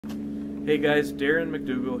Hey guys, Darren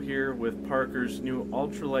McDougall here with Parker's new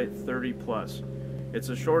UltraLite 30 Plus. It's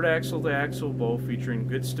a short axle to axle bow featuring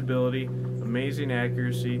good stability, amazing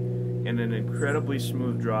accuracy, and an incredibly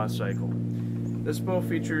smooth draw cycle. This bow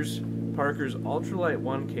features Parker's UltraLite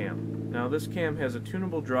 1 cam. Now this cam has a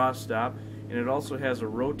tunable draw stop, and it also has a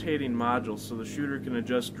rotating module so the shooter can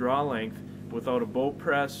adjust draw length without a bow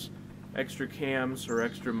press, extra cams, or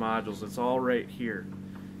extra modules. It's all right here.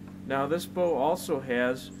 Now this bow also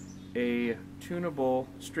has a tunable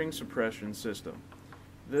string suppression system.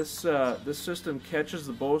 This system catches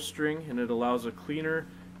the bowstring and it allows a cleaner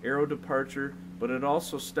arrow departure, but it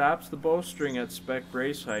also stops the bowstring at spec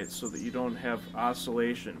brace height so that you don't have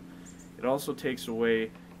oscillation. It also takes away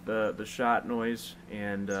the shot noise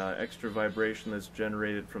and extra vibration that's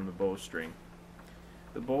generated from the bowstring.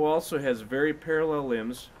 The bow also has very parallel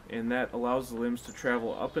limbs, and that allows the limbs to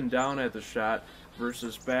travel up and down at the shot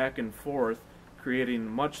versus back and forth, creating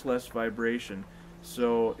much less vibration.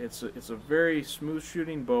 So it's a very smooth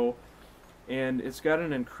shooting bow, and it's got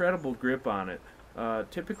an incredible grip on it.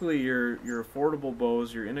 Typically your affordable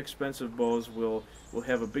bows, your inexpensive bows will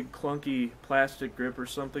have a big clunky plastic grip or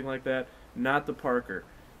something like that. Not the Parker.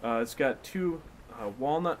 It's got two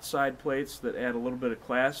walnut side plates that add a little bit of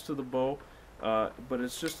class to the bow, but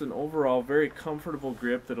it's just an overall very comfortable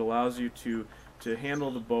grip that allows you to handle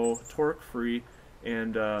the bow torque free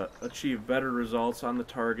and achieve better results on the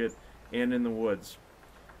target and in the woods.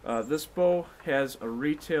 This bow has a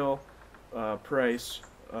retail price,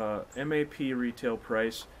 MAP retail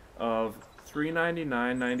price of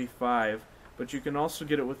 $399.95, but you can also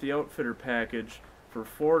get it with the outfitter package for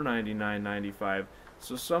 $499.95.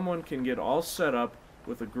 So someone can get all set up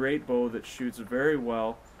with a great bow that shoots very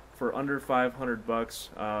well for under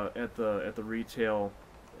 $500 at the retail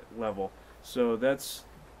level. So that's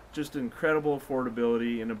just incredible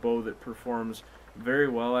affordability in a bow that performs very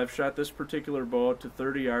well. I've shot this particular bow out to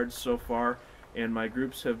 30 yards so far, and my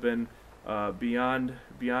groups have been beyond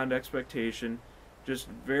expectation. Just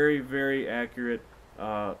very accurate,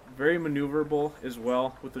 very maneuverable as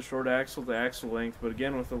well with the short axle to axle length, but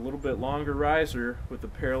again with a little bit longer riser with the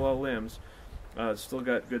parallel limbs, it's still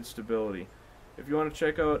got good stability. If you want to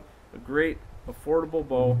check out a great affordable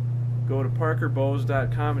bow, go to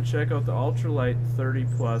parkerbows.com and check out the UltraLite 30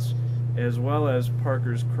 Plus as well as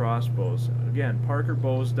Parker's crossbows. Again,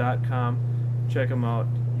 parkerbows.com. Check them out.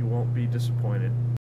 You won't be disappointed.